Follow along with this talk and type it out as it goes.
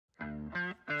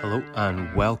Hello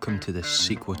and welcome to this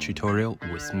SQL tutorial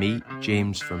with me,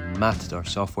 James from Matador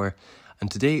Software, and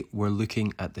today we're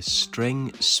looking at the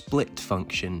string split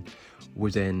function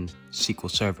within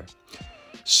SQL Server.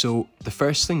 So the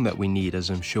first thing that we need, as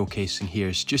I'm showcasing here,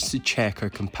 is just to check our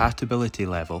compatibility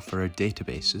level for our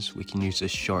databases. We can use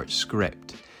this short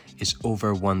script. Is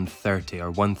over 130 or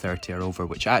 130 or over,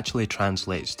 which actually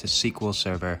translates to SQL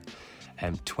Server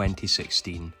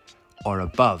 2016 or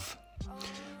above.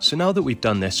 So now that we've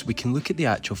done this, we can look at the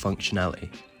actual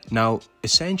functionality. Now,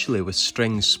 essentially with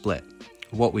string split,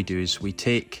 what we do is we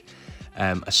take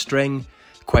a string.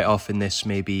 Quite often this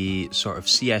may be sort of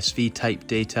CSV type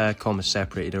data, comma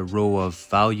separated, a row of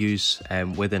values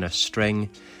within a string,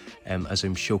 as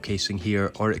I'm showcasing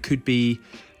here, or it could be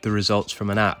the results from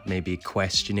an app, maybe a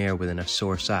questionnaire within a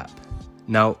source app.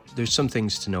 Now, there's some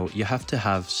things to note. You have to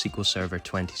have SQL Server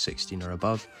 2016 or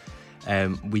above.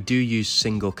 We do use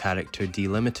single character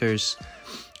delimiters,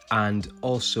 and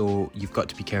also you've got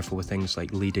to be careful with things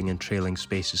like leading and trailing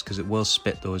spaces because it will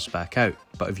spit those back out.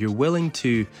 But if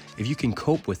you can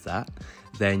cope with that,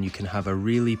 then you can have a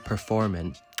really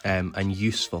performant and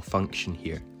useful function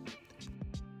here.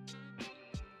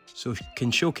 So we can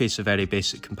showcase a very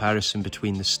basic comparison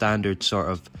between the standard sort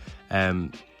of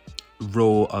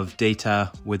row of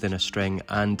data within a string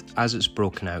and as it's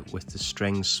broken out with the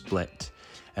string split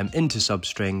into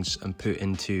substrings and put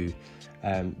into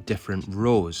different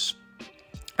rows.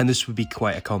 And this would be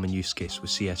quite a common use case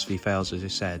with CSV files, as I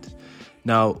said.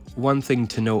 Now, one thing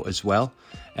to note as well,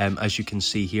 as you can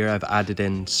see here, I've added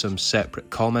in some separate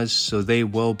commas, so they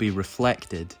will be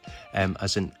reflected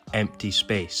as an empty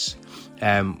space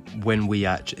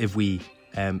if we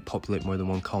populate more than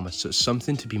one comma. So it's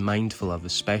something to be mindful of,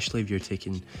 especially if you're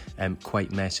taking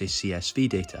quite messy CSV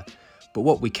data. But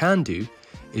what we can do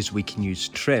is we can use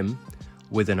trim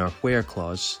within our where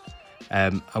clause,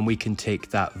 and we can take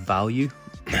that value.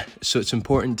 So it's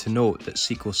important to note that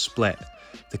SQL split,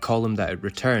 the column that it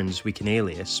returns, we can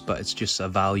alias, but it's just a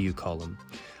value column.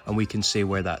 And we can say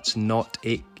where that's not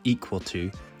equal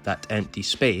to that empty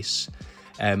space,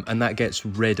 and that gets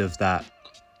rid of that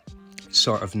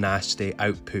sort of nasty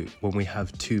output when we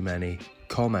have too many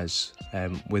commas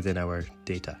within our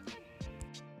data.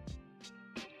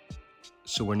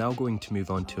 So we're now going to move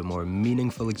on to a more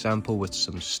meaningful example with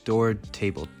some stored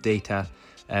table data.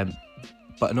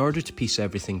 But in order to piece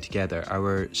everything together,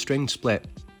 our string split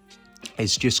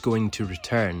is just going to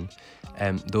return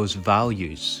those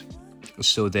values.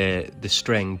 So the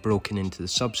string broken into the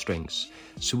substrings.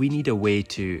 So we need a way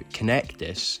to connect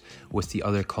this with the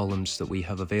other columns that we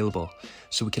have available.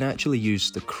 So we can actually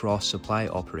use the cross apply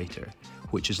operator,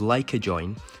 which is like a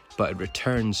join, but it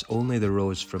returns only the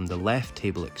rows from the left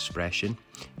table expression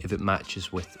if it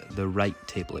matches with the right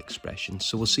table expression.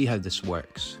 So we'll see how this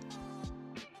works.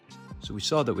 So we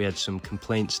saw that we had some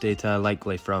complaints data,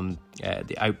 likely from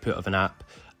the output of an app,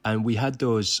 and we had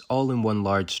those all in one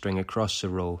large string across the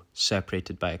row,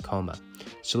 separated by a comma.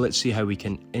 So let's see how we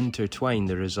can intertwine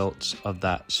the results of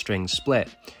that string split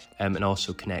and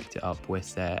also connect it up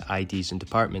with IDs and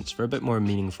departments for a bit more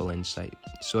meaningful insight.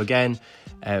 So again,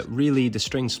 really the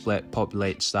string split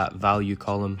populates that value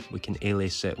column. We can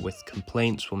alias it with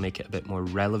complaints, we'll make it a bit more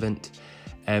relevant.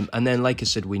 And then, like I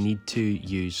said, we need to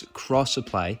use cross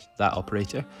apply, that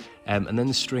operator, and then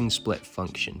the string split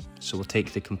function. So we'll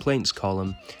take the complaints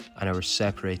column and our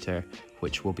separator,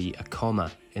 which will be a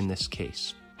comma in this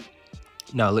case.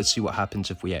 Now let's see what happens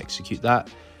if we execute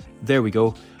that. There we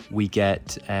go. We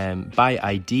get, by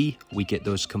ID, we get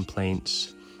those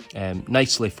complaints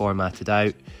nicely formatted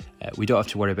out. We don't have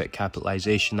to worry about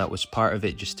capitalization. That was part of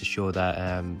it, just to show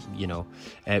that,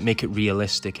 make it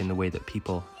realistic in the way that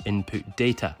people input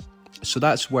data. So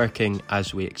that's working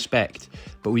as we expect,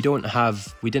 but we didn't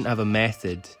have a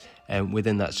method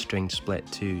within that string split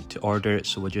to order it.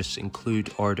 So we'll just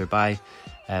include order by,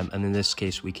 and in this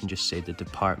case, we can just say the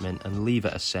department and leave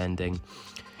it ascending.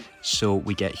 So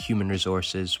we get human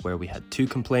resources where we had 2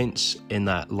 complaints in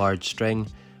that large string,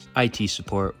 IT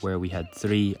support where we had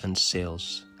 3, and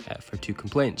sales for 2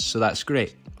 complaints. So that's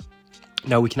great.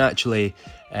 Now we can actually,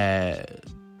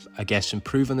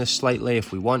 improve on this slightly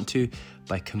if we want to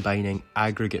by combining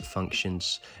aggregate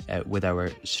functions with our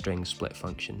string split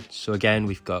function. So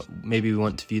again, maybe we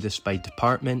want to view this by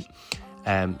department,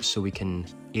 so we can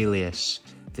alias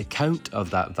the count of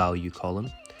that value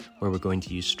column where we're going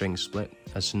to use string split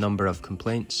as the number of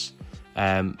complaints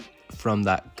from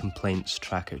that complaints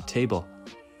tracker table.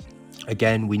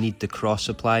 Again, we need the cross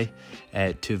apply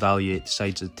to evaluate the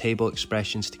sides of the table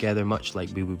expressions together, much like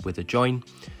we would with a join.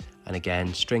 And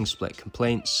again, string split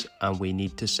complaints, and we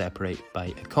need to separate by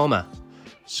a comma.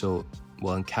 So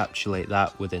we'll encapsulate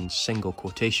that within single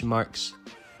quotation marks.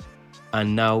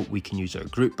 And now we can use our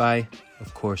group by.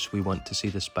 Of course, we want to see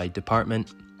this by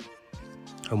department.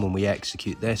 And when we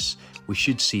execute this, we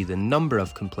should see the number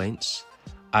of complaints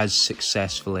as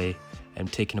successfully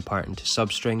taken apart into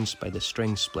substrings by the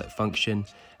string split function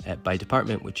by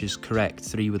department, which is correct,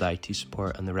 3 with IT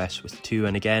support and the rest with 2.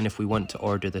 And again, if we want to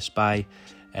order this by,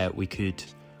 we could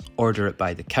order it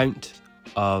by the count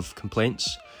of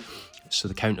complaints. So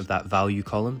the count of that value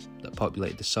column that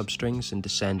populated the substrings in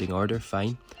descending order,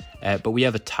 fine. But we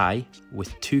have a tie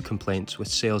with 2 complaints with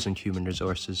sales and human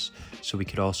resources. So we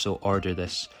could also order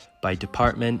this by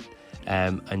department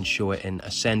and show it in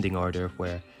ascending order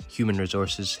where human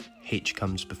resources, H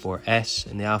comes before S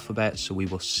in the alphabet. So we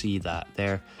will see that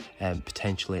there.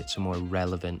 Potentially it's a more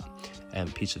relevant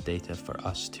piece of data for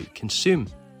us to consume.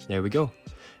 There we go.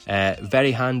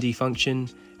 Very handy function.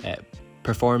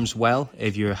 Performs well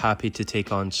if you're happy to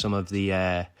take on some of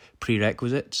the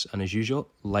prerequisites. And as usual,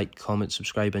 like, comment,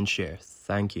 subscribe and share.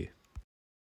 Thank you.